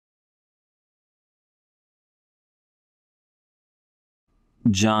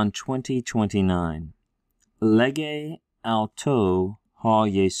John 20:29. Lege auto ha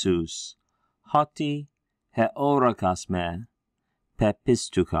Jesus, hoti heorakas me,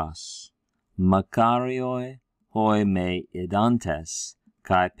 pepistukas, makarioi hoi me idantes,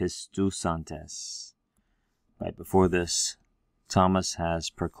 kai pistusantes. Right before this, Thomas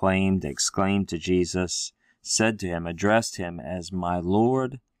has exclaimed to Jesus, said to him, addressed him as my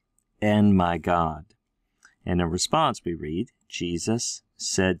Lord and my God. And in response, we read, Jesus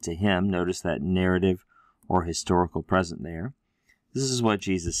said to him, notice that narrative or historical present there. This is what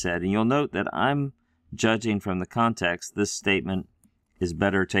Jesus said. And you'll note that I'm judging from the context, this statement is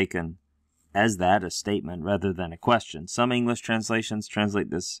better taken as that, a statement, rather than a question. Some English translations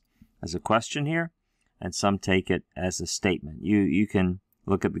translate this as a question here, and some take it as a statement. You can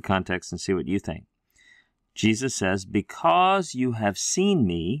look at the context and see what you think. Jesus says, because you have seen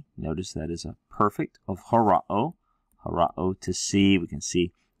me, notice that is a perfect of horao, to see. We can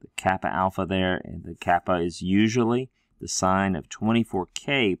see the kappa alpha there, and the kappa is usually the sign of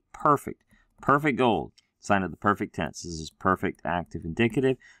 24K, perfect gold, sign of the perfect tense. This is perfect active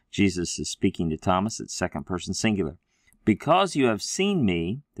indicative. Jesus is speaking to Thomas, it's second person singular. Because you have seen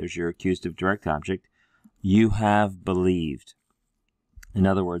me, there's your accusative direct object, you have believed. In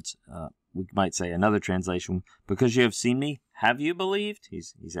other words, we might say another translation, because you have seen me, have you believed?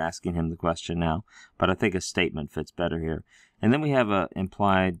 He's asking him the question now, but I think a statement fits better here. And then we have a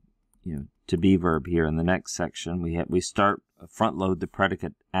implied, to be verb here in the next section. We start front load the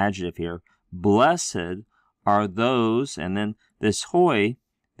predicate adjective here. Blessed are those, and then this hoi,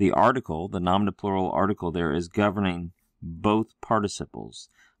 the article, the nominative plural article there is governing both participles.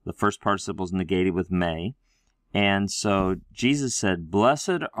 The first participle is negated with may. And so Jesus said,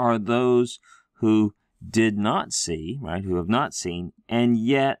 blessed are those who did not see, right, who have not seen, and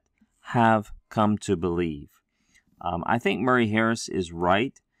yet have come to believe. I think Murray Harris is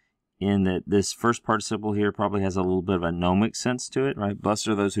right in that this first participle here probably has a little bit of a gnomic sense to it, right? Blessed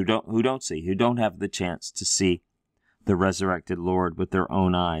are those who don't see, who don't have the chance to see the resurrected Lord with their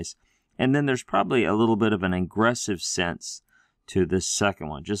own eyes. And then there's probably a little bit of an aggressive sense to this second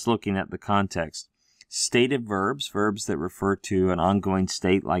one, just looking at the context. Stative verbs that refer to an ongoing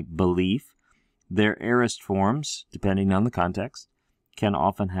state like belief, their aorist forms, depending on the context, can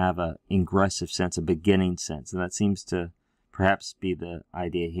often have an ingressive sense, a beginning sense. And that seems to perhaps be the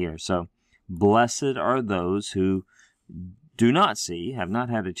idea here. So, blessed are those who do not see, have not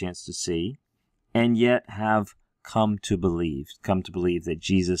had a chance to see, and yet have come to believe that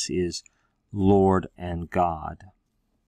Jesus is Lord and God.